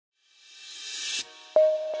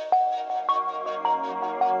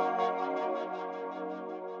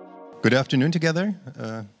Good afternoon together.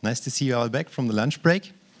 Nice to see you all back from the lunch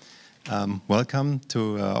break. Welcome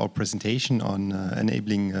to our presentation on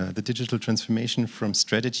enabling the digital transformation from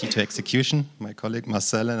strategy to execution. My colleague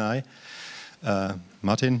Marcel and I,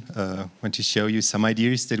 Martin, want to show you some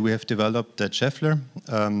ideas that we have developed at Schaeffler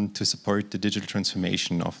to support the digital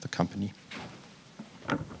transformation of the company.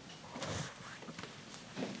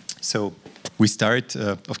 So we start,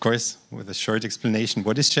 of course, with a short explanation.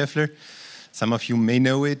 What is Schaeffler? Some of you may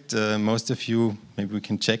know it. Most of you, maybe we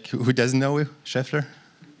can check who doesn't know Schaeffler.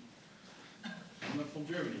 I'm not from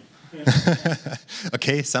Germany.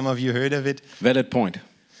 Okay, some of you heard of it. Valid point.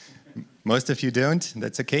 Most of you don't.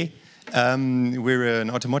 That's okay. We're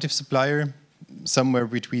an automotive supplier, somewhere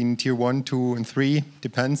between tier 1, 2, and 3.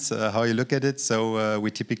 Depends how you look at it. So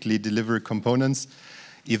we typically deliver components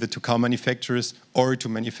either to car manufacturers or to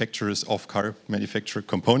manufacturers of car manufacturer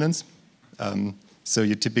components. So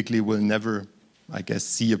you typically will never, I guess,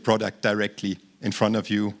 see a product directly in front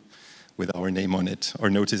of you with our name on it,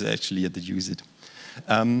 or notice actually that you use it.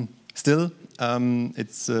 Still,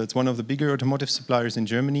 it's one of the bigger automotive suppliers in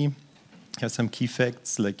Germany. Has some key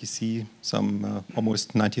facts, like you see, some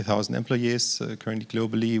almost 90,000 employees currently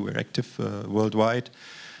globally. We're active worldwide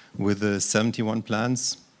with 71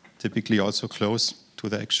 plants, typically also close to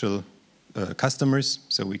the actual customers,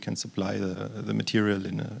 so we can supply the material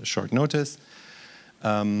in a short notice.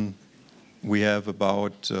 We have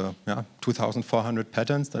about 2,400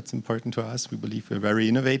 patents. That's important to us. We believe we're very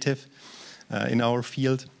innovative in our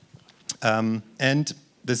field. And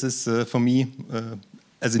this is, for me,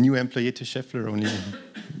 as a new employee to Schaeffler, only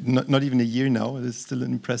not even a year now, this is still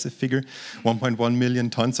an impressive figure, 1.1 million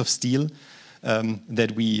tons of steel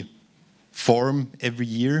that we form every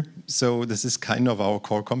year. So this is kind of our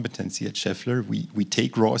core competency at Schaeffler. We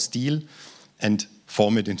take raw steel and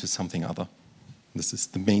form it into something other. This is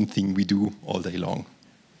the main thing we do all day long.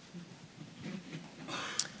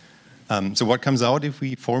 So what comes out if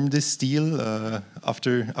we form this steel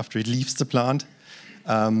after it leaves the plant?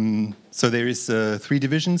 So there is 3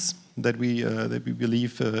 divisions that we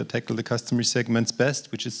believe tackle the customer segments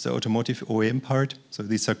best, which is the automotive OEM part. So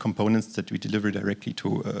these are components that we deliver directly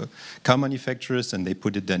to car manufacturers, and they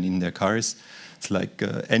put it then in their cars. It's like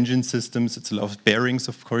engine systems. It's a lot of bearings,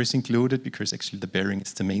 of course, included, because actually the bearing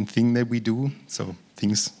is the main thing that we do. So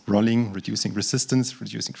things rolling, reducing resistance,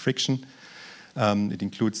 reducing friction. It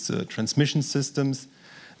includes transmission systems.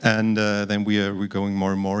 And then we're going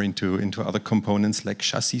more and more into other components like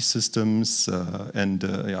chassis systems and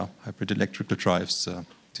hybrid electrical drives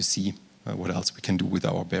to see what else we can do with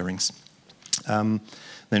our bearings. Then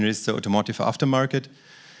there is the automotive aftermarket.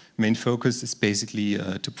 Main focus is basically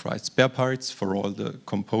to provide spare parts for all the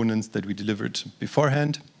components that we delivered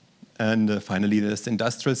beforehand. And finally, there's the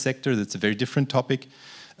industrial sector. That's a very different topic.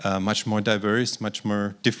 Much more diverse, much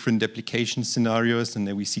more different application scenarios, and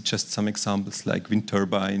there we see just some examples like wind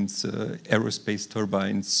turbines, aerospace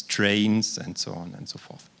turbines, trains, and so on and so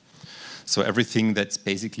forth. So everything that's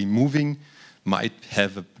basically moving might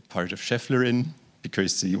have a part of Schaeffler in,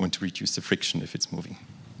 because you want to reduce the friction if it's moving.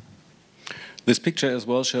 This picture as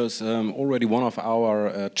well shows already one of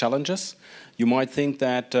our challenges. You might think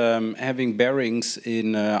that having bearings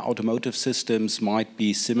in automotive systems might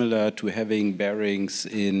be similar to having bearings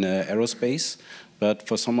in aerospace. But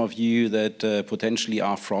for some of you that potentially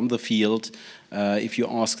are from the field, if you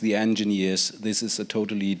ask the engineers, this is a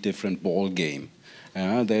totally different ball game.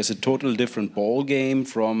 There's a total different ball game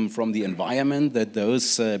from the environment that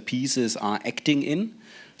those pieces are acting in.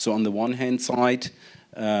 So on the one hand side,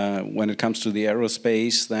 when it comes to the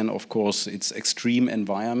aerospace, then of course it's extreme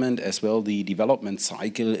environment as well. The development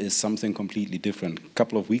cycle is something completely different. A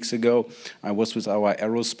couple of weeks ago, I was with our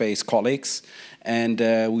aerospace colleagues, and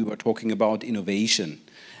we were talking about innovation.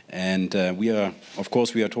 And we are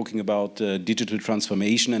talking about digital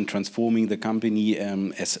transformation and transforming the company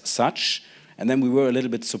as such. And then we were a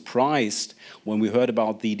little bit surprised when we heard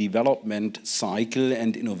about the development cycle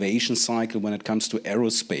and innovation cycle when it comes to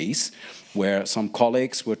aerospace, where some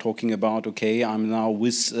colleagues were talking about, okay, I'm now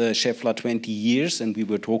with Schaeffler 20 years, and we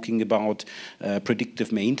were talking about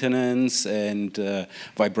predictive maintenance and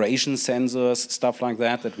vibration sensors, stuff like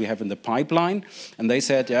that we have in the pipeline. And they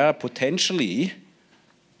said, yeah, potentially,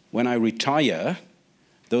 when I retire,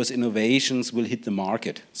 those innovations will hit the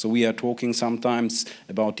market. So we are talking sometimes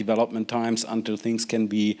about development times until things can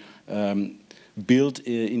be built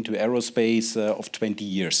into aerospace of 20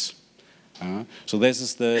 years. So this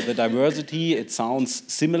is the diversity. It sounds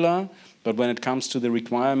similar, but when it comes to the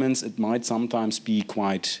requirements, it might sometimes be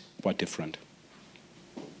quite different.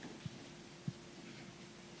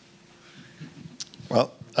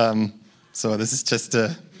 Well, so this is just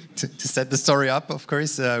to set the story up, of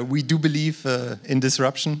course, we do believe in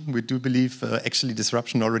disruption. We do believe actually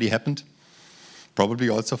disruption already happened, probably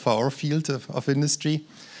also for our field of industry.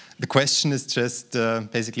 The question is just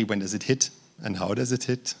basically when does it hit and how does it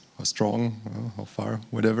hit, how strong, how far,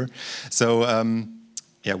 whatever. So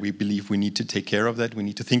yeah, we believe we need to take care of that. We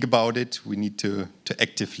need to think about it. We need to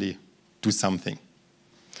actively do something.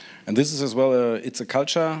 And this is as well, it's a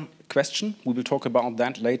culture question. We will talk about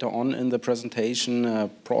that later on in the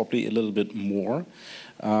presentation, probably a little bit more.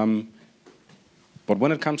 But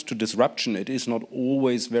when it comes to disruption, it is not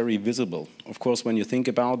always very visible. Of course, when you think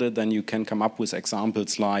about it, then you can come up with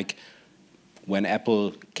examples like when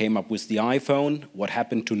Apple came up with the iPhone, what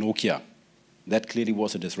happened to Nokia? That clearly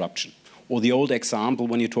was a disruption. Or the old example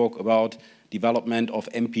when you talk about development of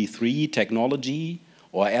MP3 technology,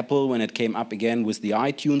 or Apple when it came up again with the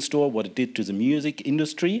iTunes Store, what it did to the music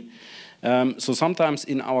industry. So sometimes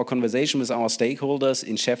in our conversation with our stakeholders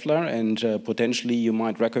in Schaeffler, and potentially you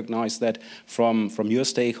might recognize that from your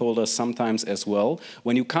stakeholders sometimes as well,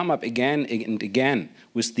 when you come up again and again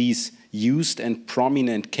with these used and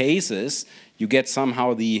prominent cases, you get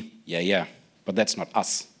somehow the, yeah, but that's not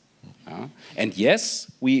us. And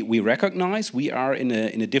yes, we recognize we are in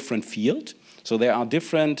a different field. So there are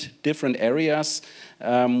different areas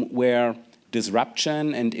where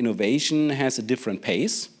disruption and innovation has a different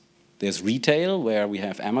pace. There's retail, where we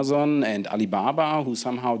have Amazon and Alibaba, who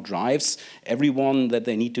somehow drives everyone that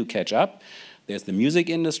they need to catch up. There's the music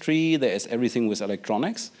industry, there's everything with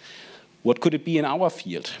electronics. What could it be in our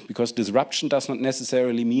field? Because disruption does not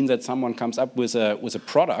necessarily mean that someone comes up with a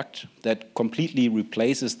product that completely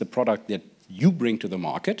replaces the product that you bring to the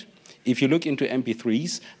market. If you look into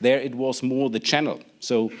MP3s, there it was more the channel,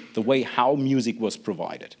 so the way how music was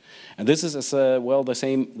provided. And this is as well the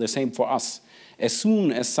same for us. As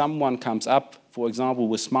soon as someone comes up, for example,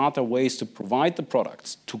 with smarter ways to provide the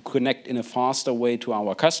products, to connect in a faster way to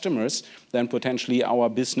our customers, then potentially our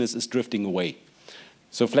business is drifting away.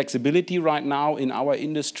 So flexibility right now in our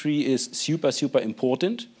industry is super, super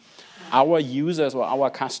important. Our users or our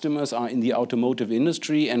customers are in the automotive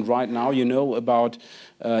industry, and right now you know about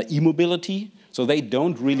e-mobility. So they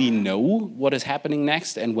don't really know what is happening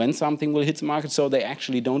next and when something will hit the market, so they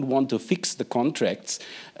actually don't want to fix the contracts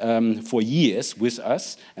for years with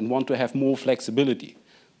us and want to have more flexibility.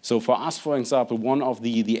 So for us, for example, one of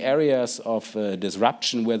the areas of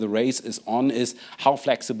disruption where the race is on is how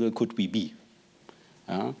flexible could we be?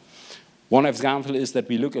 One example is that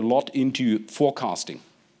we look a lot into forecasting.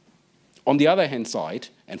 On the other hand side,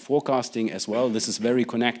 and forecasting as well, this is very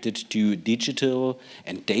connected to digital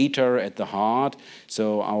and data at the heart.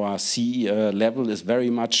 So our C level is very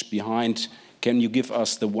much behind, can you give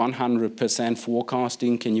us the 100%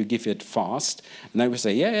 forecasting? Can you give it fast? And then we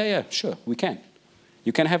say, yeah, sure, we can.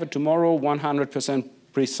 You can have it tomorrow, 100%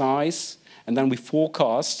 precise, and then we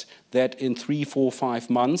forecast that in 3, 4, 5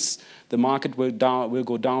 months, the market will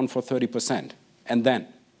go down for 30%. And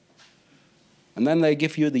then they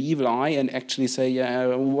give you the evil eye and actually say,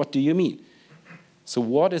 yeah, what do you mean? So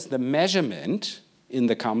what is the measurement in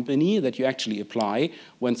the company that you actually apply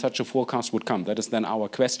when such a forecast would come? That is then our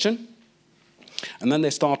question. And then they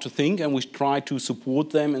start to think, and we try to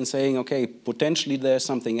support them in saying, okay, potentially there's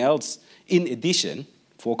something else in addition.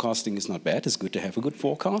 Forecasting is not bad, it's good to have a good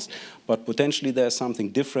forecast, but potentially there's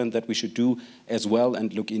something different that we should do as well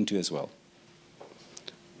and look into as well.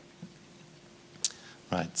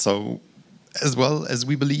 Right, so as well as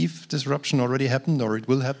we believe disruption already happened, or it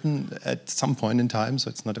will happen at some point in time, so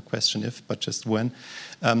it's not a question if, but just when,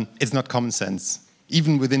 it's not common sense.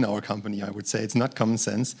 Even within our company, I would say it's not common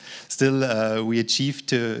sense. Still, we achieved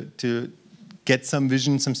to get some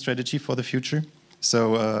vision, some strategy for the future.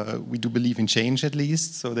 So we do believe in change at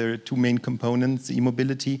least. So there are two main components,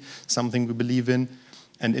 e-mobility, something we believe in,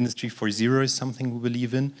 and Industry 4.0 is something we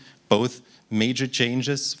believe in. Both major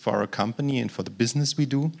changes for our company and for the business we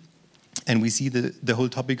do. And we see the whole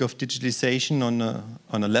topic of digitalization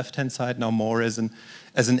on the left-hand side now more as an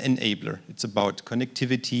enabler. It's about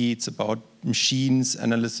connectivity, it's about machines,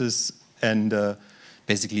 analysis, and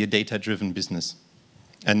basically a data-driven business.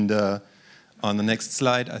 And on the next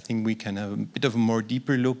slide, I think we can have a bit of a more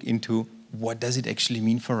deeper look into what does it actually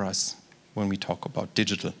mean for us when we talk about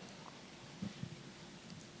digital.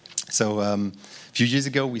 So a few years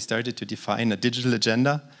ago, we started to define a digital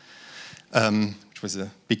agenda, which was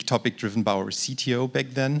a big topic driven by our CTO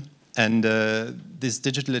back then. And this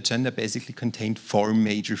digital agenda basically contained 4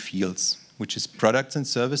 major fields, which is products and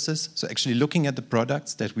services. So actually looking at the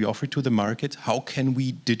products that we offer to the market, how can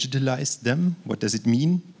we digitalize them? What does it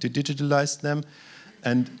mean to digitalize them?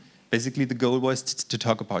 And basically the goal was to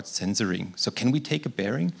talk about sensoring. So can we take a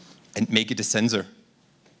bearing and make it a sensor?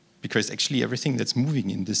 because actually everything that's moving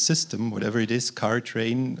in this system, whatever it is, car,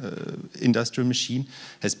 train, industrial machine,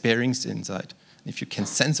 has bearings inside. If you can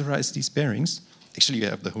sensorize these bearings, actually you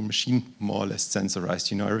have the whole machine more or less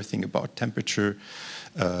sensorized. You know everything about temperature,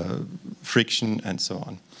 friction, and so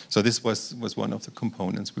on. So this was one of the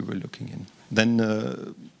components we were looking in.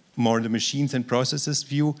 Then more the machines and processes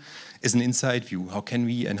view is an inside view. How can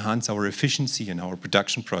we enhance our efficiency in our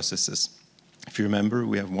production processes? If you remember,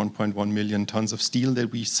 we have 1.1 million tons of steel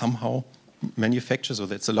that we somehow manufacture, so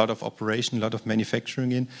that's a lot of operation, a lot of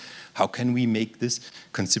manufacturing in. How can we make this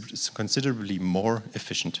considerably more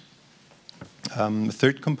efficient? The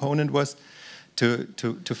third component was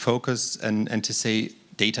to focus and to say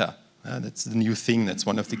data. That's the new thing. That's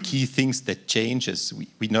one of the key things that changes.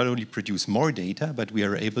 We not only produce more data, but we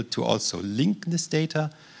are able to also link this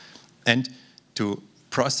data and to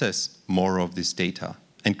process more of this data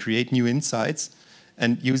and create new insights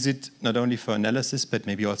and use it not only for analysis, but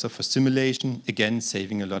maybe also for simulation, again,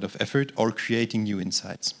 saving a lot of effort or creating new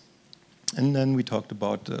insights. And then we talked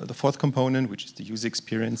about the fourth component, which is the user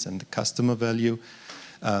experience and the customer value,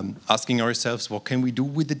 asking ourselves, what can we do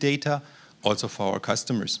with the data also for our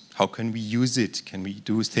customers? How can we use it? Can we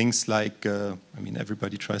do things like, I mean,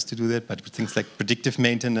 everybody tries to do that, but things like predictive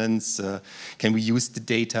maintenance, can we use the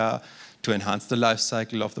data to enhance the life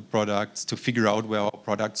cycle of the products, to figure out where our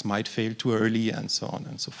products might fail too early, and so on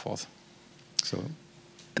and so forth. So,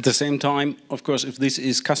 at the same time, of course, if this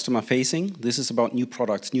is customer facing, this is about new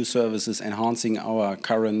products, new services, enhancing our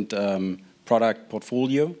current product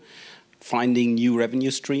portfolio, finding new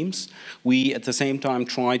revenue streams. We, at the same time,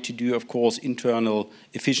 try to do, of course, internal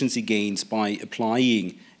efficiency gains by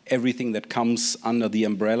applying everything that comes under the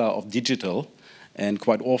umbrella of digital. And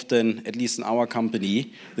quite often, at least in our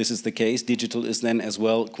company, this is the case. Digital is then as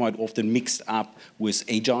well quite often mixed up with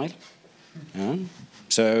agile. Yeah?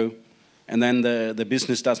 So, and then the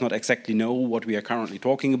business does not exactly know what we are currently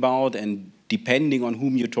talking about. And depending on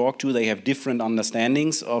whom you talk to, they have different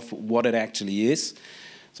understandings of what it actually is.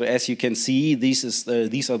 So as you can see, these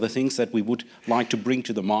are the things that we would like to bring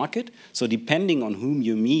to the market. So depending on whom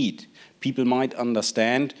you meet, people might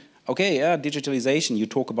understand, okay, digitalization, you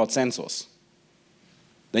talk about sensors.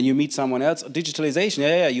 Then you meet someone else,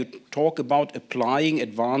 digitalization, you talk about applying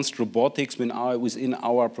advanced robotics within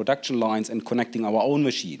our production lines and connecting our own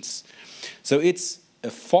machines. So it's a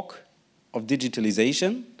fog of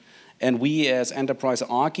digitalization, and we as enterprise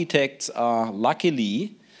architects are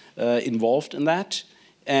luckily involved in that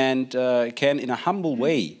and can, in a humble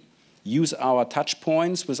way, use our touch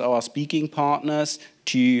points with our speaking partners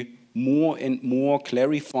to more and more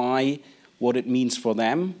clarify what it means for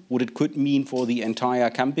them, what it could mean for the entire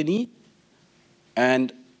company.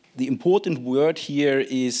 And the important word here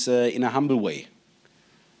is in a humble way.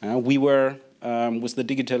 We were, with the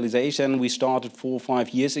digitalization, we started 4 or 5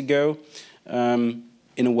 years ago,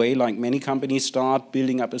 in a way like many companies start,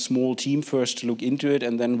 building up a small team first to look into it,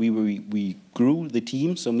 and then we grew the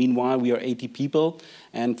team. So meanwhile, we are 80 people,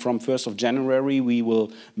 and from 1st of January, we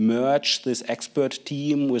will merge this expert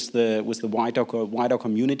team with the wider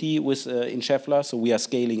community in Schaeffler, so we are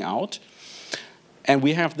scaling out. And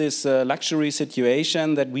we have this luxury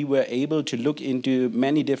situation that we were able to look into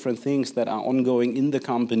many different things that are ongoing in the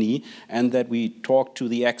company, and that we talk to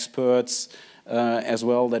the experts as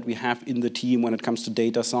well that we have in the team when it comes to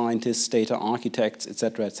data scientists, data architects,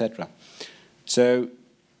 etc., etc. So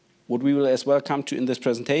what we will as well come to in this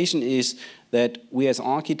presentation is that we as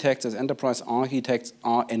architects, as enterprise architects,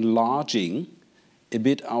 are enlarging a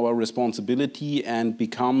bit our responsibility and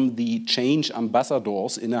become the change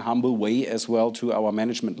ambassadors in a humble way as well to our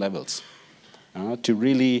management levels, to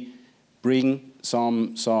really bring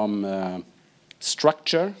some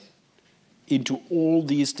structure into all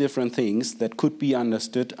these different things that could be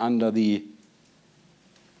understood under the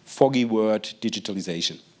foggy word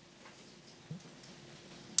digitalization.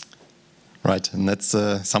 Right, and that's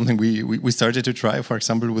something we started to try, for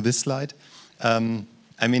example, with this slide.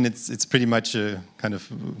 I mean, it's pretty much a kind of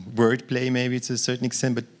wordplay, maybe to a certain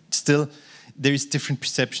extent, but still, there is different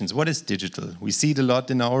perceptions. What is digital? We see it a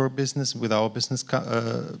lot in our business, with our business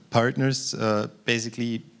partners.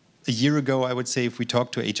 Basically, a year ago, I would say, if we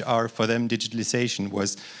talk to HR, for them, digitalization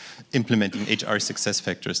was implementing HR success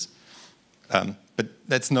factors. But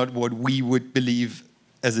that's not what we would believe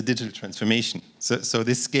as a digital transformation. So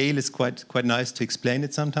this scale is quite nice to explain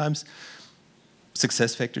it sometimes.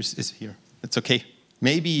 Success factors is here. It's okay.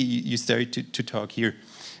 Maybe you start to talk here.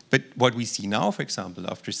 But what we see now, for example,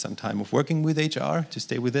 after some time of working with HR, to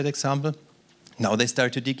stay with that example, now they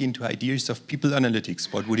start to dig into ideas of people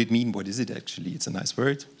analytics. What would it mean? What is it actually? It's a nice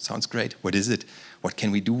word. Sounds great. What is it? What can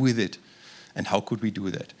we do with it? And how could we do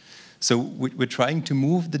that? So we're trying to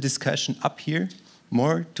move the discussion up here,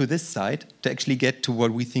 more to this side, to actually get to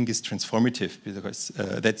what we think is transformative, because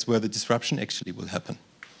that's where the disruption actually will happen.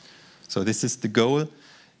 So this is the goal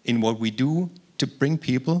in what we do, to bring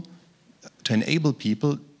people, to enable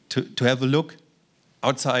people to have a look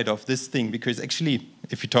outside of this thing. Because actually,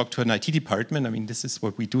 if you talk to an IT department, I mean, this is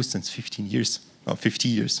what we do since 15 years, or 50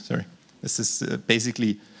 years, sorry. This is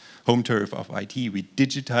basically home turf of IT. We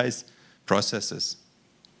digitize processes.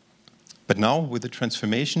 But now, with the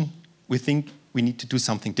transformation, we think we need to do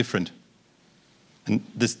something different. And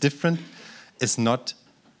this different is not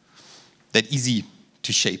that easy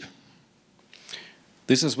to shape.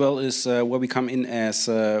 This as well is where we come in as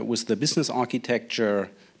with the business architecture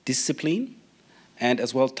discipline, and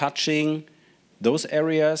as well touching those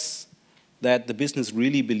areas that the business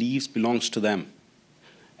really believes belongs to them.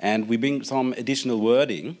 And we bring some additional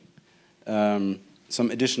wording,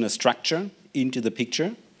 some additional structure into the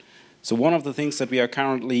picture. So one of the things that we are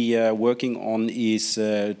currently working on is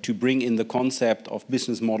to bring in the concept of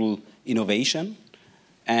business model innovation,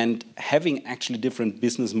 and having actually different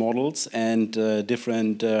business models and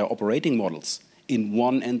different operating models in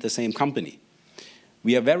one and the same company.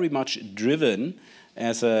 We are very much driven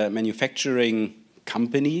as a manufacturing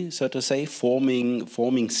company, so to say,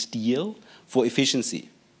 forming steel for efficiency.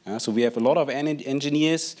 So we have a lot of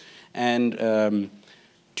engineers, and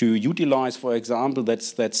to utilize, for example,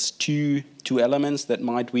 that's two elements that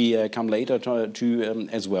might we come later to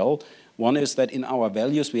as well. One is that in our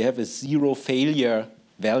values we have a zero failure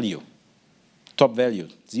value, top value,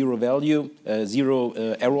 zero value, zero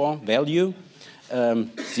error value,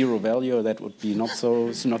 zero value. That would be not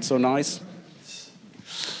so nice.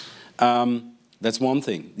 That's one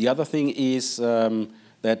thing. The other thing is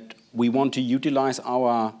that we want to utilize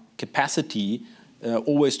our capacity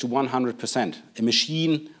always to 100%. A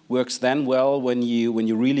machine works then well when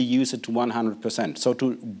you really use it to 100%. So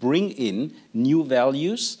to bring in new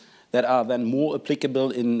values that are then more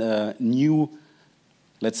applicable in new,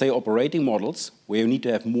 let's say, operating models, where you need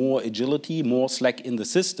to have more agility, more slack in the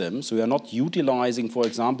system. So you are not utilizing, for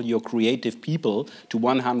example, your creative people to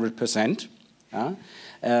 100%.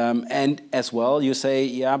 And as well, you say,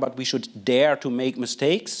 yeah, but we should dare to make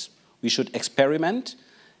mistakes. We should experiment.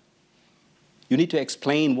 You need to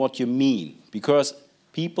explain what you mean, because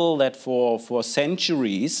people that for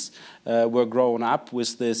centuries were grown up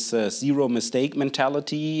with this zero mistake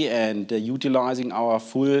mentality and utilizing our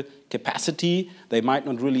full capacity, they might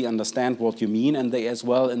not really understand what you mean, and they as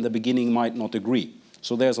well in the beginning might not agree.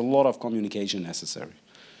 So there's a lot of communication necessary.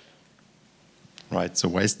 Right, so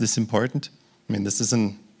why is this important? I mean, this is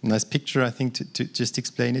a nice picture, I think, to just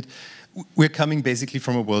explain it. We're coming basically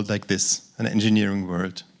from a world like this, an engineering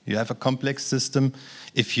world. You have a complex system.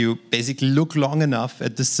 If you basically look long enough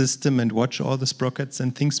at the system and watch all the sprockets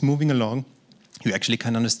and things moving along, you actually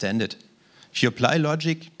can understand it. If you apply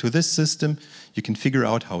logic to this system, you can figure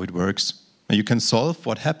out how it works. And you can solve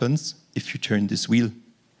what happens if you turn this wheel.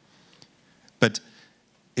 But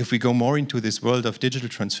if we go more into this world of digital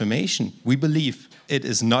transformation, we believe it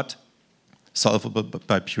is not solvable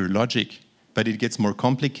by pure logic, but it gets more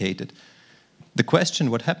complicated. The question,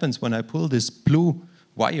 what happens when I pull this blue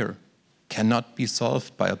wire, cannot be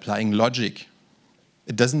solved by applying logic.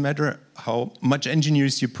 It doesn't matter how much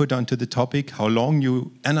engineers you put onto the topic, how long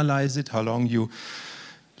you analyze it, how long you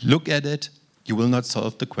look at it, you will not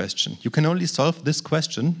solve the question. You can only solve this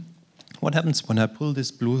question. What happens when I pull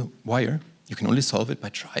this blue wire? You can only solve it by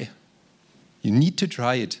try. You need to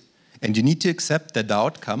try it, and you need to accept that the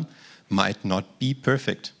outcome might not be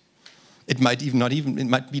perfect. It might it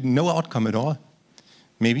might be no outcome at all.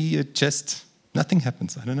 Maybe it just nothing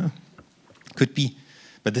happens, I don't know. Could be.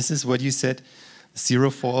 But this is what you said, zero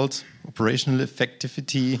fault, operational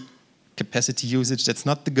effectivity, capacity usage. That's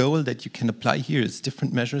not the goal that you can apply here. It's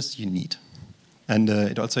different measures you need. And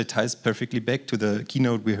it also ties perfectly back to the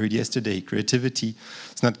keynote we heard yesterday. Creativity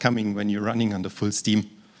is not coming when you're running under full steam.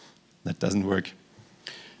 That doesn't work.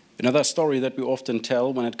 Another story that we often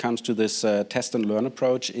tell when it comes to this test and learn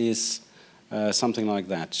approach is something like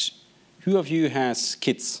that. Who of you has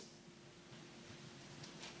kids?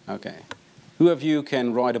 Okay. Who of you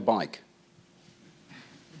can ride a bike?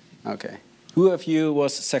 Okay. Who of you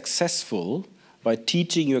was successful by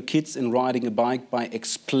teaching your kids in riding a bike by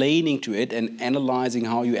explaining to it and analyzing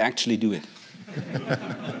how you actually do it?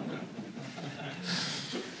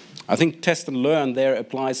 I think test and learn there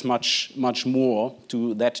applies much more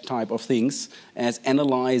to that type of things as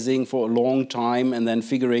analyzing for a long time and then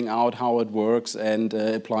figuring out how it works and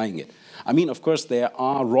applying it. I mean, of course, there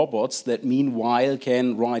are robots that meanwhile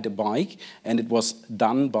can ride a bike, and it was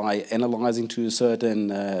done by analyzing to a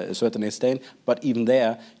certain extent. But even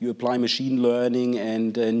there, you apply machine learning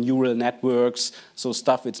and neural networks. So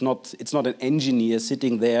stuff. It's not an engineer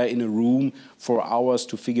sitting there in a room for hours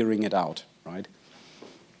to figuring it out, right?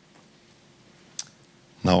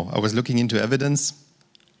 Now, I was looking into evidence.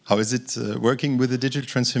 How is it working with the digital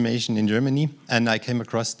transformation in Germany? And I came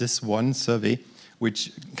across this one survey,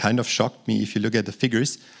 which kind of shocked me if you look at the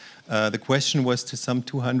figures. The question was to some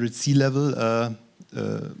 200 C-level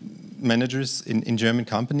managers in German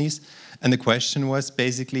companies. And the question was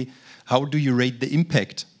basically, how do you rate the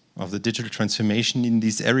impact of the digital transformation in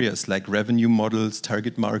these areas like revenue models,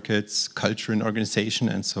 target markets, culture and organization,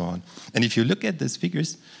 and so on? And if you look at these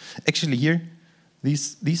figures, actually here,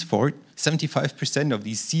 these four, 75% of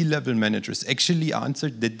these C-level managers actually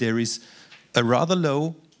answered that there is a rather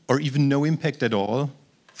low or even no impact at all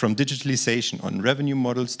from digitalization on revenue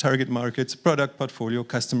models, target markets, product portfolio,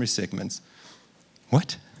 customer segments.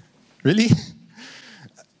 What? Really?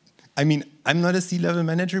 I mean, I'm not a C-level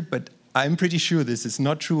manager, but I'm pretty sure this is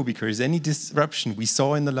not true because any disruption we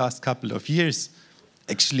saw in the last couple of years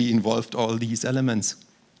actually involved all these elements.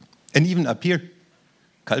 And even up here,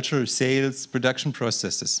 culture, sales, production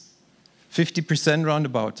processes. 50%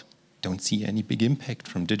 roundabout don't see any big impact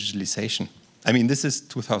from digitalization. I mean, this is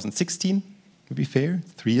 2016, to be fair,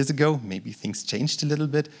 3 years ago. Maybe things changed a little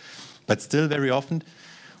bit. But still, very often,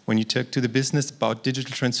 when you talk to the business about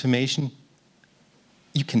digital transformation,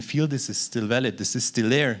 you can feel this is still valid, this is still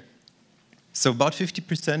there. So about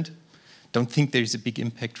 50% don't think there's a big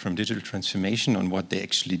impact from digital transformation on what they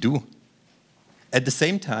actually do. At the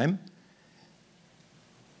same time,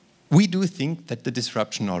 we do think that the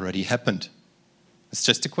disruption already happened. It's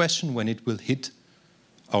just a question when it will hit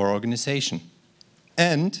our organization.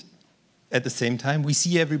 And at the same time, we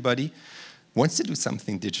see everybody wants to do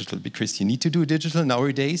something digital because you need to do digital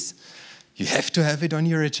nowadays. You have to have it on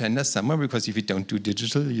your agenda somewhere because if you don't do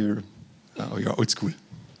digital, you're old school.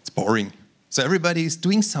 It's boring. So everybody is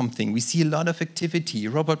doing something. We see a lot of activity,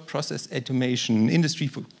 robot process automation, Industry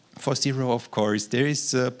 4.0, of course. There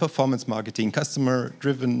is performance marketing,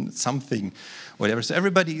 customer-driven something, whatever. So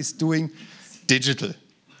everybody is doing digital.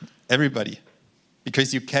 Everybody.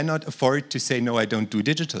 Because you cannot afford to say, no, I don't do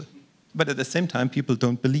digital. But at the same time, people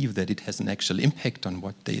don't believe that it has an actual impact on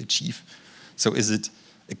what they achieve. So is it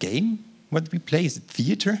a game, what we play? Is it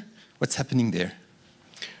theater? What's happening there?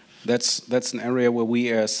 That's an area where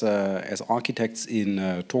we as architects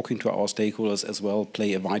in talking to our stakeholders as well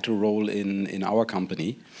play a vital role in our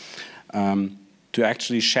company to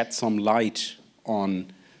actually shed some light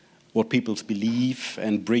on what people believe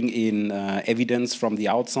and bring in evidence from the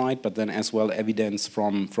outside, but then as well evidence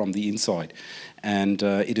from the inside. And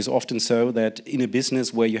it is often so that in a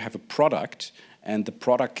business where you have a product and the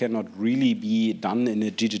product cannot really be done in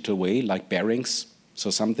a digital way, like bearings, so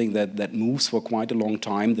something that moves for quite a long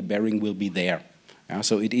time, the bearing will be there.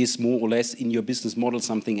 So it is more or less in your business model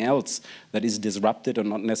something else that is disrupted and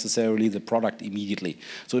not necessarily the product immediately.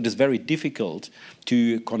 So it is very difficult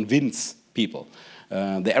to convince people.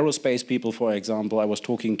 The aerospace people, for example, I was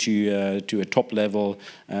talking to a top-level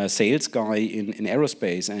sales guy in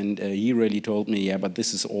aerospace, and he really told me, yeah, but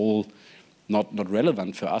this is all not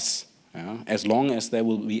relevant for us. As long as there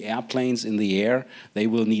will be airplanes in the air, they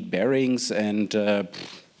will need bearings, and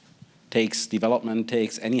development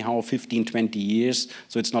takes anyhow 15, 20 years,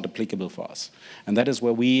 so it's not applicable for us. And that is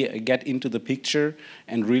where we get into the picture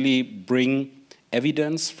and really bring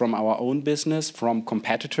evidence from our own business, from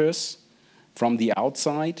competitors, from the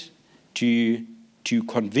outside to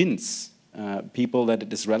convince people that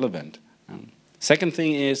it is relevant. Second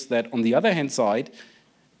thing is that on the other hand side,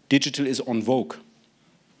 digital is en vogue.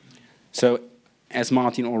 So as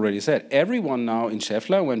Martin already said, everyone now in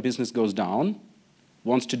Schaeffler, when business goes down,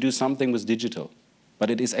 wants to do something with digital. But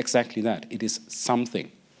it is exactly that. It is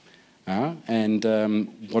something. And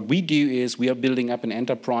what we do is we are building up an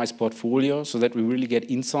enterprise portfolio so that we really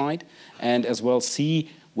get insight and as well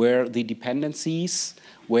see where the dependencies,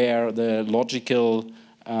 where the logical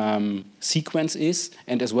sequence is,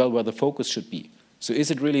 and as well where the focus should be. So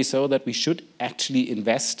is it really so that we should actually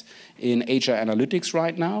invest in HR analytics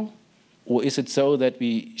right now? Or is it so that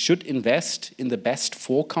we should invest in the best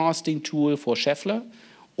forecasting tool for Schaeffler?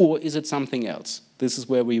 Or is it something else? This is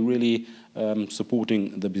where we're really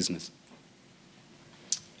supporting the business.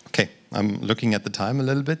 Okay, I'm looking at the time a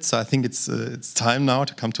little bit, so I think it's time now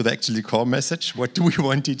to come to the actually core message. What do we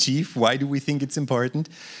want to achieve? Why do we think it's important?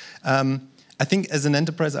 I think as an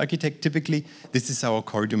enterprise architect, typically, this is our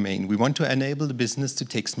core domain. We want to enable the business to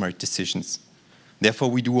take smart decisions.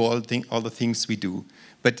 Therefore, we do all the things we do.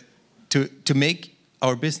 But to make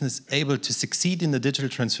our business able to succeed in the digital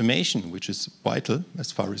transformation, which is vital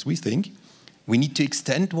as far as we think, we need to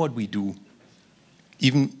extend what we do,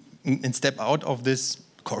 even and step out of this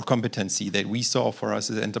core competency that we saw for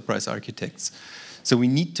us as enterprise architects. So we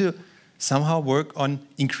need to somehow work on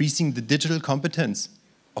increasing the digital competence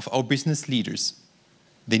of our business leaders.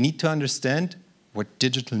 They need to understand what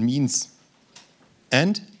digital means.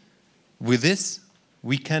 And with this,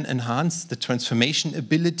 we can enhance the transformation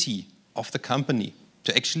ability of the company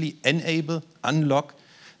to actually enable, unlock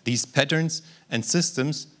these patterns and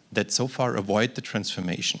systems that so far avoid the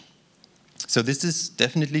transformation. So this is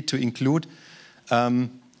definitely to include,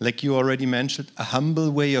 like you already mentioned, a humble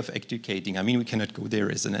way of educating. I mean, we cannot go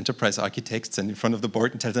there as an enterprise architect and in front of the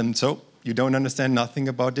board and tell them, so you don't understand nothing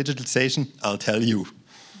about digitalization? I'll tell you.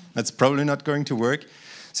 That's probably not going to work.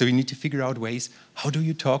 So we need to figure out ways, how do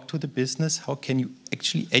you talk to the business? How can you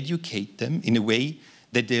actually educate them in a way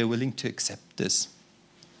that they're willing to accept this?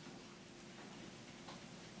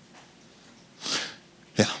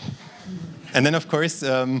 Yeah. And then, of course,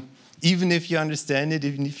 even if you understand it,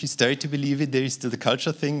 even if you start to believe it, there is still the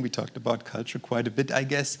culture thing. We talked about culture quite a bit, I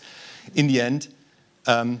guess. In the end,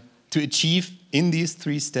 to achieve in these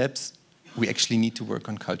 3 steps, we actually need to work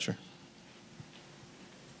on culture.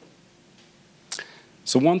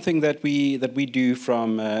 So one thing that we do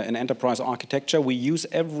from an enterprise architecture, we use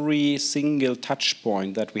every single touch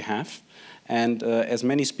point that we have. And as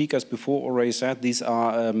many speakers before already said, these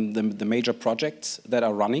are the major projects that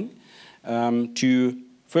are running to,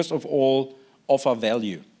 first of all, offer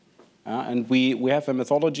value. And we have a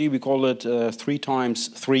methodology, we call it 3 times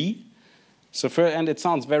 3. So and it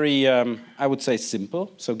sounds very, I would say,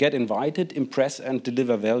 simple. So get invited, impress, and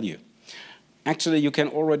deliver value. Actually, you can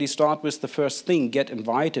already start with the first thing, get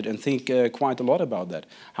invited, and think quite a lot about that.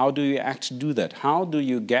 How do you actually do that? How do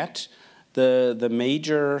you get the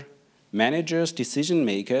major managers, decision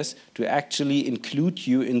makers, to actually include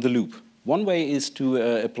you in the loop? One way is to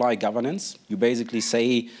apply governance. You basically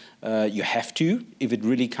say you have to, if it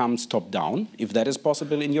really comes top down, if that is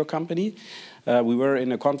possible in your company. We were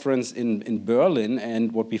in a conference in Berlin,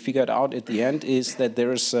 and what we figured out at the end is that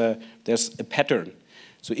there's a pattern.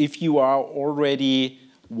 So if you are already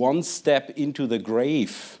 1 step into the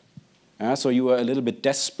grave, so you are a little bit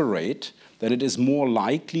desperate, then it is more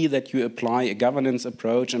likely that you apply a governance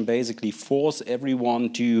approach and basically force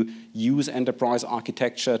everyone to use enterprise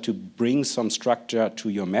architecture to bring some structure to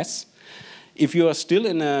your mess. If you are still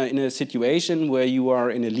in a situation where you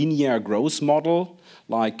are in a linear growth model,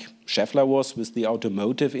 like Schaeffler was with the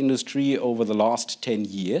automotive industry over the last 10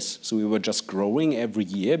 years. So we were just growing every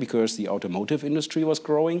year because the automotive industry was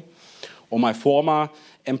growing. Or my former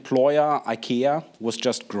employer, IKEA, was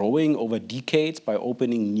just growing over decades by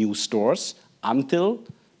opening new stores until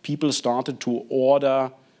people started to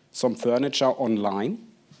order some furniture online.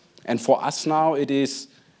 And for us now, it is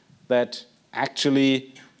that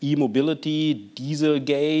actually e-mobility,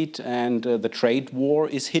 Dieselgate, and the trade war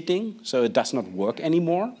is hitting, so it does not work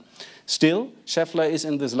anymore. Still, Schaeffler is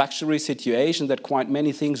in this luxury situation that quite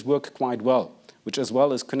many things work quite well, which as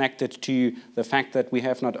well is connected to the fact that we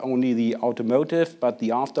have not only the automotive, but the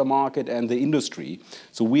aftermarket and the industry.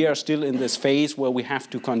 So we are still in this phase where we have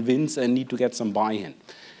to convince and need to get some buy-in.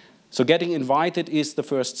 So getting invited is the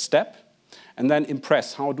first step. And then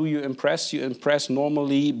impress. How do you impress? You impress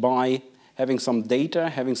normally by having some data,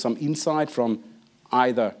 having some insight from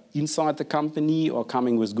either inside the company or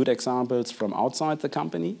coming with good examples from outside the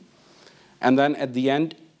company. And then at the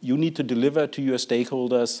end, you need to deliver to your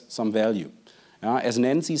stakeholders some value. As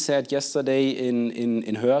Nancy said yesterday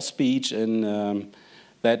in her speech,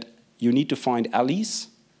 that you need to find allies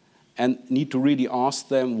and need to really ask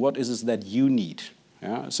them, what is it that you need?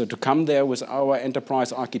 So to come there with our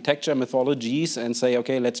enterprise architecture methodologies and say,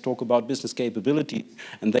 okay, let's talk about business capability,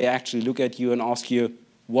 and they actually look at you and ask you,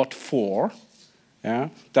 what for?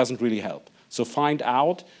 Doesn't really help. So find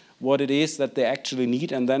out what it is that they actually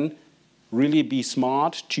need and then really be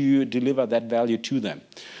smart to deliver that value to them.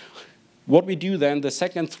 What we do then, the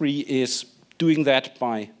second 3 is doing that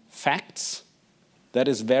by facts. That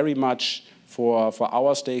is very much for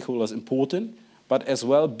our stakeholders important, but as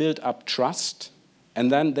well build up trust. And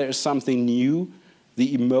then there is something new,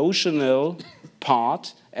 the emotional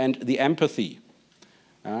part and the empathy.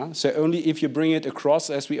 So only if you bring it across,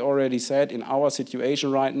 as we already said, in our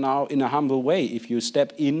situation right now, in a humble way. If you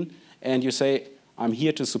step in and you say, I'm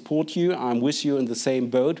here to support you. I'm with you in the same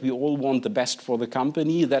boat. We all want the best for the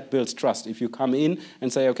company. That builds trust. If you come in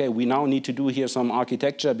and say, okay, we now need to do here some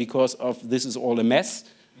architecture because of this is all a mess,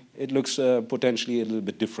 it looks potentially a little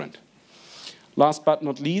bit different. Last but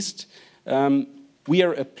not least, we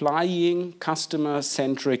are applying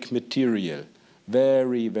customer-centric material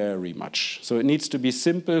very, very much. So it needs to be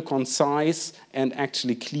simple, concise, and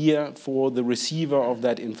actually clear for the receiver of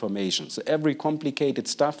that information. So every complicated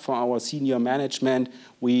stuff for our senior management,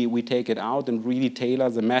 we take it out and really tailor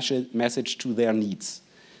the message to their needs.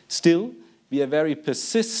 Still, we are very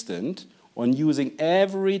persistent on using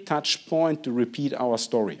every touch point to repeat our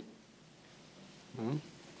story.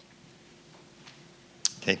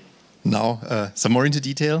 Okay. Now, some more into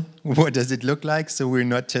detail. What does it look like? So we're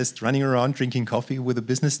not just running around drinking coffee with the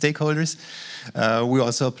business stakeholders. We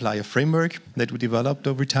also apply a framework that we developed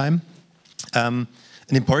over time. An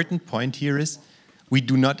important point here is we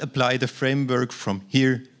do not apply the framework from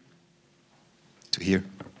here to here.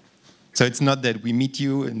 So it's not that we meet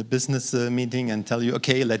you in the business meeting and tell you,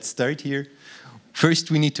 okay, let's start here.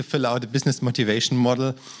 First, we need to fill out a business motivation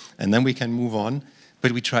model, and then we can move on.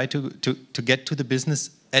 But we try to get to the business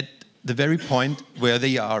at the very point where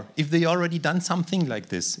they are. If they already done something like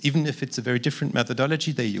this, even if it's a very different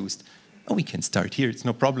methodology they used, oh, we can start here, it's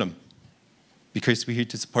no problem. Because we're here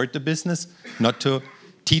to support the business, not to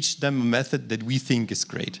teach them a method that we think is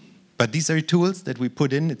great. But these are tools that we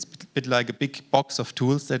put in. It's a bit like a big box of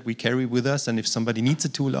tools that we carry with us, and if somebody needs a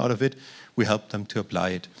tool out of it, we help them to apply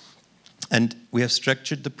it. And we have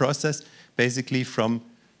structured the process basically from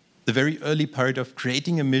the very early part of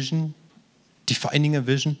creating a mission, defining a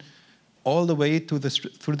vision, all the way to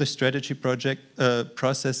through the strategy project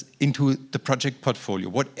process into the project portfolio.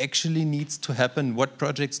 What actually needs to happen? What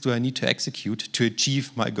projects do I need to execute to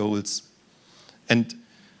achieve my goals? And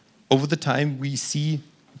over the time, we see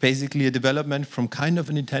basically a development from kind of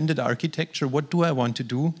an intended architecture, what do I want to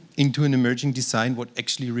do, into an emerging design, what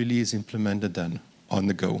actually really is implemented then on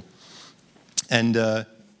the go. And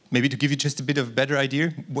maybe to give you just a bit of a better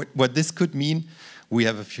idea what this could mean, we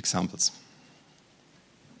have a few examples.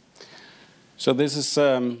 So this is,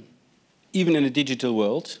 even in a digital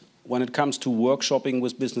world, when it comes to workshopping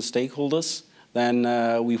with business stakeholders,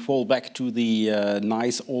 then we fall back to the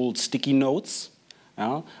nice old sticky notes.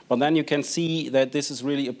 But then you can see that this is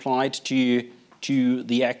really applied to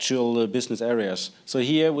the actual business areas. So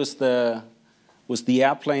here with the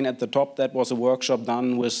airplane at the top, that was a workshop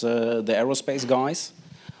done with the aerospace guys.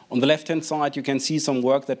 On the left-hand side, you can see some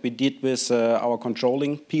work that we did with our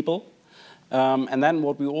controlling people. And then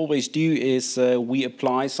what we always do is we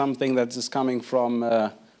apply something that is coming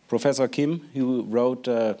from Professor Kim, who wrote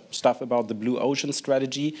stuff about the Blue Ocean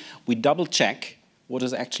strategy. We double-check what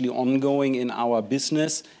is actually ongoing in our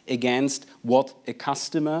business against what a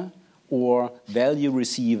customer or value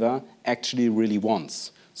receiver actually really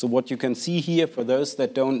wants. So what you can see here, for those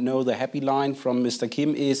that don't know the happy line from Mr.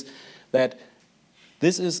 Kim, is that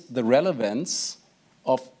this is the relevance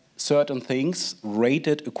of certain things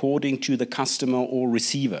rated according to the customer or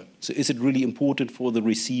receiver. So is it really important for the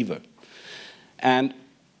receiver? And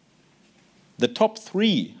the top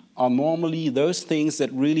three are normally those things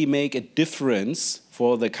that really make a difference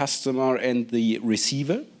for the customer and the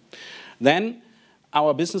receiver. Then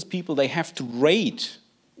our business people, they have to rate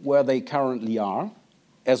where they currently are,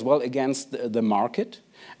 as well against the market.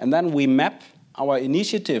 And then we map our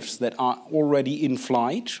initiatives that are already in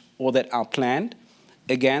flight or that are planned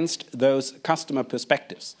against those customer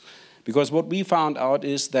perspectives. Because what we found out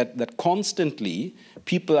is that constantly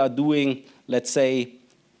people are doing, let's say,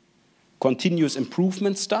 continuous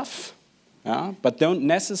improvement stuff, but don't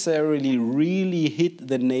necessarily really hit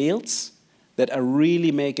the nails that are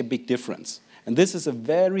really make a big difference. And this is a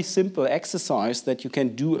very simple exercise that you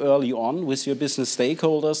can do early on with your business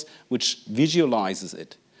stakeholders, which visualizes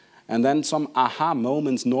it. And then some aha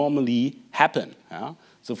moments normally happen.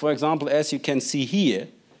 So for example, as you can see here,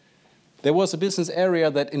 there was a business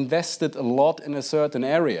area that invested a lot in a certain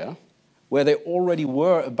area where they already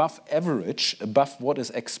were above average, above what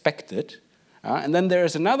is expected. And then there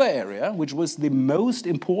is another area which was the most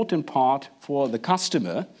important part for the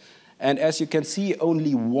customer. And as you can see,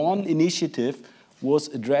 only one initiative was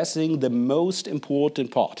addressing the most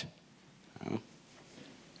important part.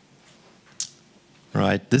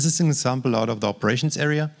 Right, this is an example out of the operations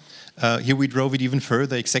area. Here we drove it even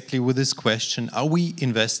further exactly with this question, are we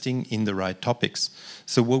investing in the right topics?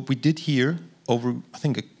 So what we did here over, I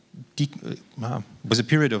think, was a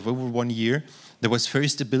period of over 1 year. There was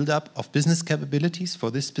first a build-up of business capabilities for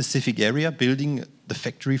this specific area, building the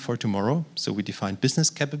factory for tomorrow. So we defined business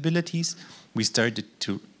capabilities. We started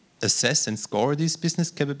to assess and score these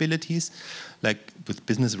business capabilities, like with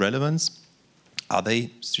business relevance. Are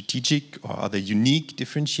they strategic, or are they unique,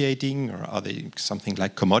 differentiating, or are they something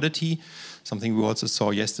like commodity? Something we also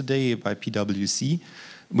saw yesterday by PwC.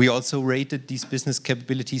 We also rated these business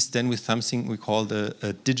capabilities then with something we call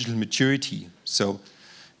a digital maturity. So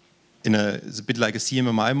it's a bit like a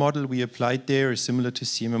CMMI model we applied there, similar to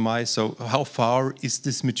CMMI. So how far is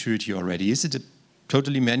this maturity already? Is it a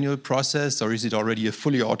totally manual process, or is it already a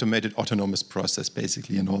fully automated autonomous process,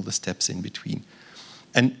 basically, and all the steps in between?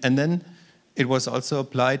 And then it was also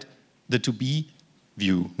applied the to-be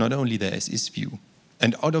view, not only the as-is view.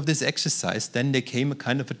 And out of this exercise, then there came a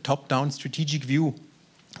kind of a top-down strategic view.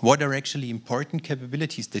 What are actually important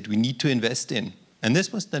capabilities that we need to invest in? And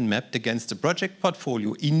this was then mapped against the project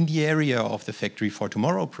portfolio in the area of the Factory for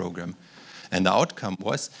Tomorrow program. And the outcome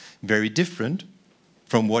was very different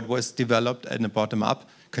from what was developed in a bottom-up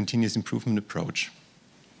continuous improvement approach.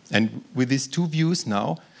 And with these two views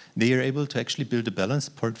now, they are able to actually build a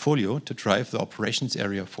balanced portfolio to drive the operations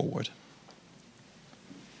area forward.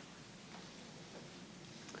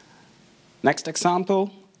 Next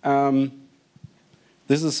example.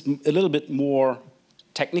 This is a little bit more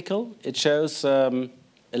technical. It shows a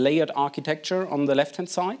layered architecture on the left-hand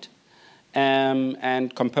side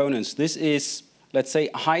and components. This is, let's say,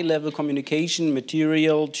 high-level communication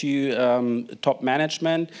material to top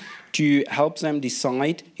management to help them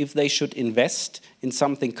decide if they should invest in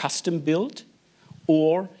something custom-built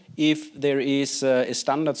or if there is a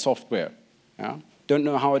standard software. Yeah? Don't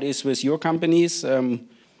know how it is with your companies.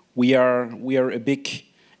 We are a big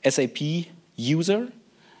SAP user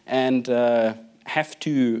and have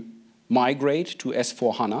to migrate to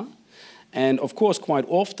S/4HANA. And of course, quite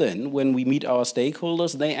often, when we meet our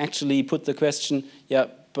stakeholders, they actually put the question, yeah,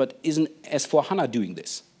 but isn't S/4HANA doing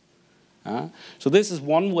this? So this is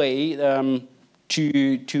one way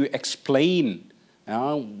to explain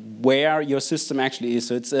where your system actually is.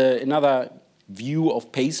 So it's another view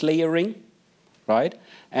of pace layering, right?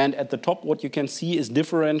 And at the top, what you can see is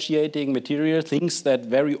differentiating material, things that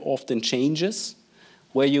very often changes,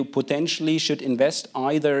 where you potentially should invest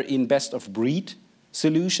either in best-of-breed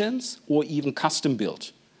solutions or even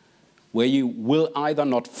custom-built, where you will either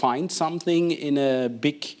not find something in a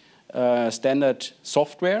big standard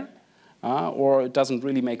software, or it doesn't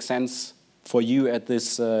really make sense for you at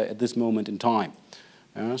this moment in time.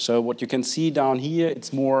 So what you can see down here,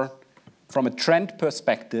 it's more, from a trend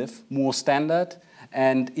perspective, more standard.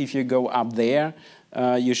 And if you go up there,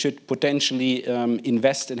 you should potentially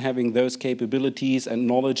invest in having those capabilities and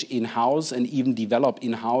knowledge in-house and even develop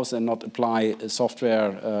in-house and not apply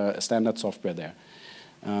software, standard software there.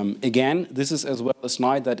 Again, this is as well a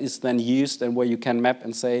slide that is then used and where you can map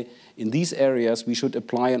and say, in these areas, we should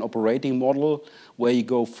apply an operating model where you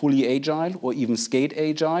go fully agile or even skate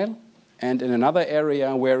agile. And in another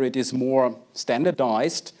area where it is more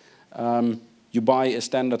standardized, you buy a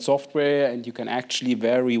standard software and you can actually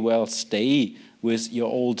very well stay with your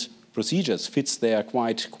old procedures. Fits there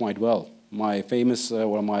quite well. My famous,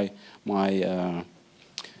 my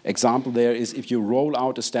example there is if you roll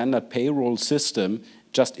out a standard payroll system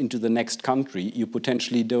just into the next country, you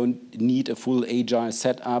potentially don't need a full agile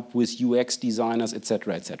setup with UX designers,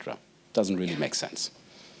 etc., etc. Doesn't really make sense.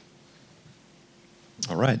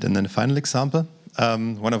 All right, and then the final example.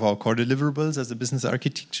 One of our core deliverables as a business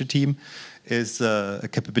architecture team is a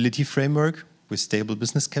capability framework with stable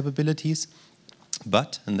business capabilities.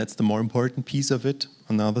 But, and that's the more important piece of it,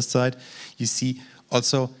 on the other side, you see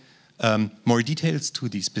also more details to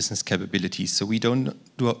these business capabilities. So we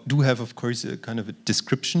do have, of course, a kind of a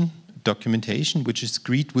description, documentation, which is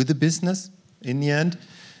agreed with the business in the end.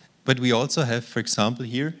 But we also have, for example,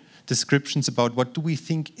 here, descriptions about what do we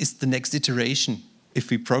think is the next iteration if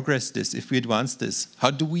we progress this, if we advance this.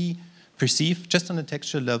 How do we perceive, just on a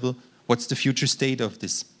textual level, what's the future state of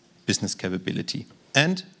this business capability?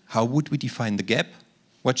 And how would we define the gap?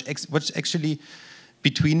 What's actually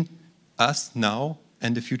between us now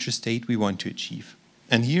and the future state we want to achieve?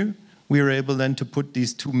 And here we are able then to put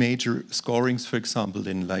these two major scorings, for example,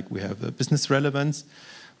 in, like we have a business relevance,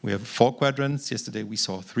 we have 4 quadrants. Yesterday we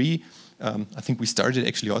saw 3. I think we started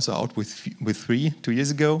actually also out with 3 2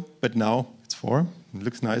 years ago, but now it's 4. It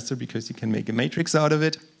looks nicer because you can make a matrix out of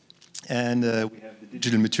it. And we have the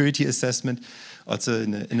digital maturity assessment, also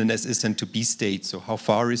in an as-is and to-be state. So how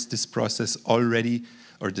far is this process already,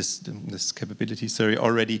 or this capability, sorry,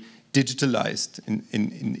 already digitalized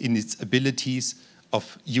in its abilities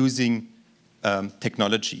of using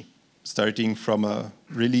technology, starting from a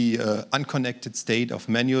really unconnected state of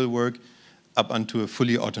manual work up onto a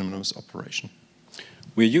fully autonomous operation.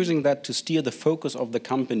 We're using that to steer the focus of the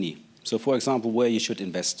company. So for example, where you should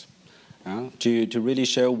invest. To really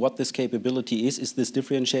show what this capability is this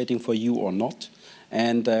differentiating for you or not?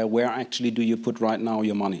 And where actually do you put right now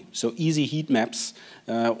your money? So easy heat maps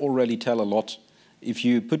already tell a lot. If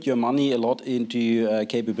you put your money a lot into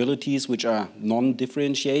capabilities which are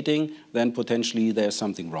non-differentiating, then potentially there's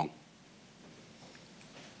something wrong.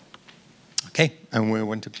 Okay, and we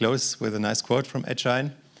want to close with a nice quote from Ed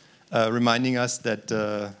Schein, reminding us that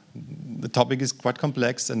the topic is quite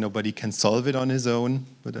complex and nobody can solve it on his own,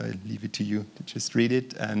 but I leave it to you to just read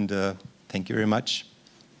it. And thank you very much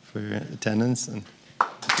for your attendance. And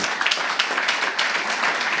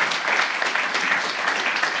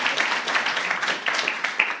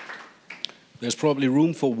there's probably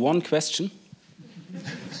room for one question.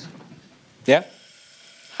 Yeah?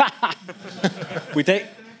 we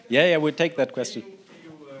take that question. Can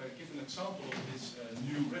you give an example of these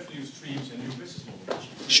new revenue streams and new business models?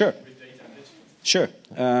 Sure. With data analytics? Sure.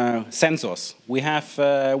 Sensors. We have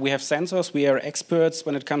sensors. We are experts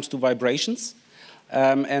when it comes to vibrations.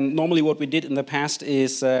 And normally what we did in the past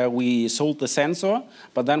is we sold the sensor,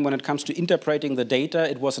 but then when it comes to interpreting the data,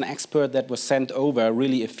 it was an expert that was sent over,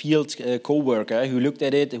 really a field co-worker who looked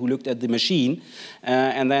at it, who looked at the machine,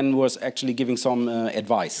 and then was actually giving some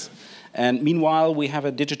advice. And meanwhile, we have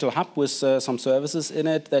a digital hub with some services in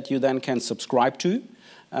it that you then can subscribe to,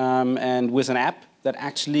 and with an app that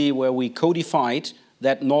actually where we codified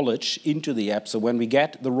that knowledge into the app. So when we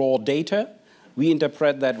get the raw data, we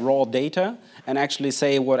interpret that raw data and actually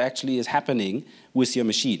say what actually is happening with your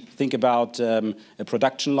machine. Think about a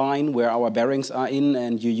production line where our bearings are in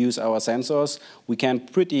and you use our sensors. We can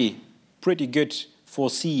pretty good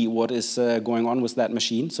foresee what is going on with that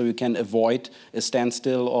machine, so you can avoid a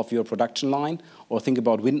standstill of your production line, or think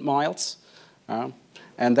about windmills.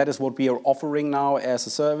 And that is what we are offering now as a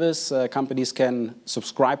service. Companies can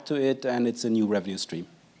subscribe to it, and it's a new revenue stream.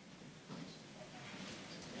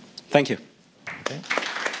 Thank you. Okay.